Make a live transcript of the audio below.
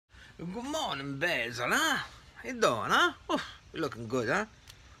Good morning, Basil, huh? How you doing, huh? Oof, you're looking good, huh?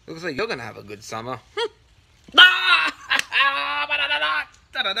 Looks like you're gonna have a good summer.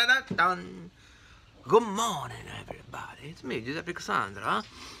 Good morning, everybody. It's me, Guissepe Casandro, huh?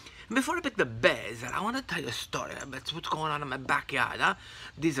 And before I pick the Basil, I want to tell you a story about what's going on in my backyard, huh?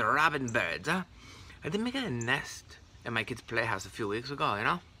 These robin birds, huh? I've been making a nest in my kid's playhouse a few weeks ago, you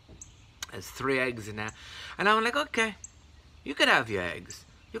know? There's 3 eggs in there. And I'm like, okay, you could have your eggs.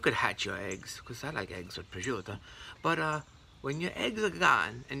 You could hatch your eggs, because I like eggs with prosciutto. But when your eggs are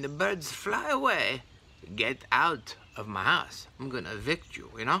gone and the birds fly away, get out of my house. I'm going to evict you,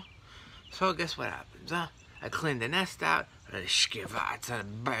 you know? So guess what happens, huh? I clean the nest out, schkivarts,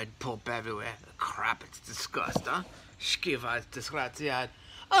 and bird poop everywhere. Crap, it's disgusting, huh? Schkivarts, disgraziat.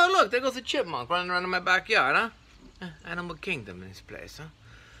 Oh, look, there goes a chipmunk running around in my backyard, huh? Animal kingdom in this place, huh?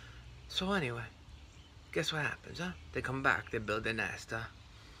 So anyway, guess what happens, huh? They come back, they build their nest, huh?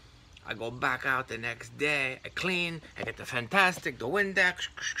 I go back out the next day, I clean, I get the fantastic, the Windex,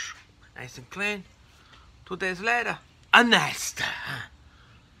 nice and clean. 2 days later, a nest, huh?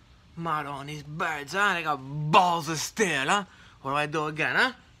 Mud on these birds, huh? They got balls of steel, huh? What do I do again,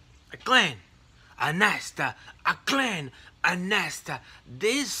 huh? I clean, a nest, I clean, a nest.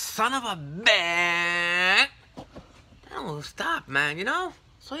 This son of a bitch, they don't stop, man, you know?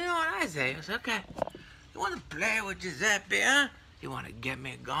 So you know what I say? I say, okay, you want to play with Guissepe, huh? You want to get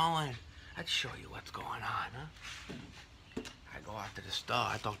me going? I'd show you what's going on, huh? I go out to the store,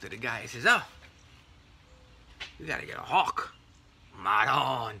 I talk to the guy, he says, oh, you gotta get a hawk.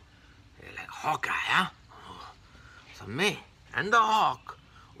 Maron. You're like, Hawkeye, huh? So me and the hawk,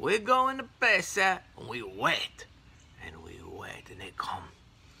 we go in the pesa and we wait. And we wait and they come.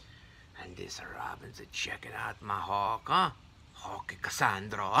 And these robins are checking out my hawk, huh? Hawk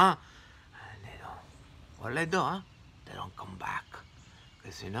Casandro, huh? And they don't, what do they do, huh? They don't come back.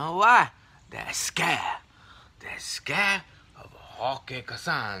 Because you know why? They're scared. They're scared of Hawkeye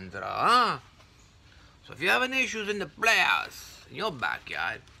Casandro, huh? So if you're having issues in the playhouse, in your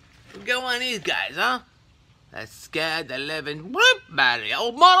backyard, you get one of these guys, huh? They're scared, they live in whoop, valley.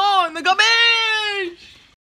 Oh, my on the garbage!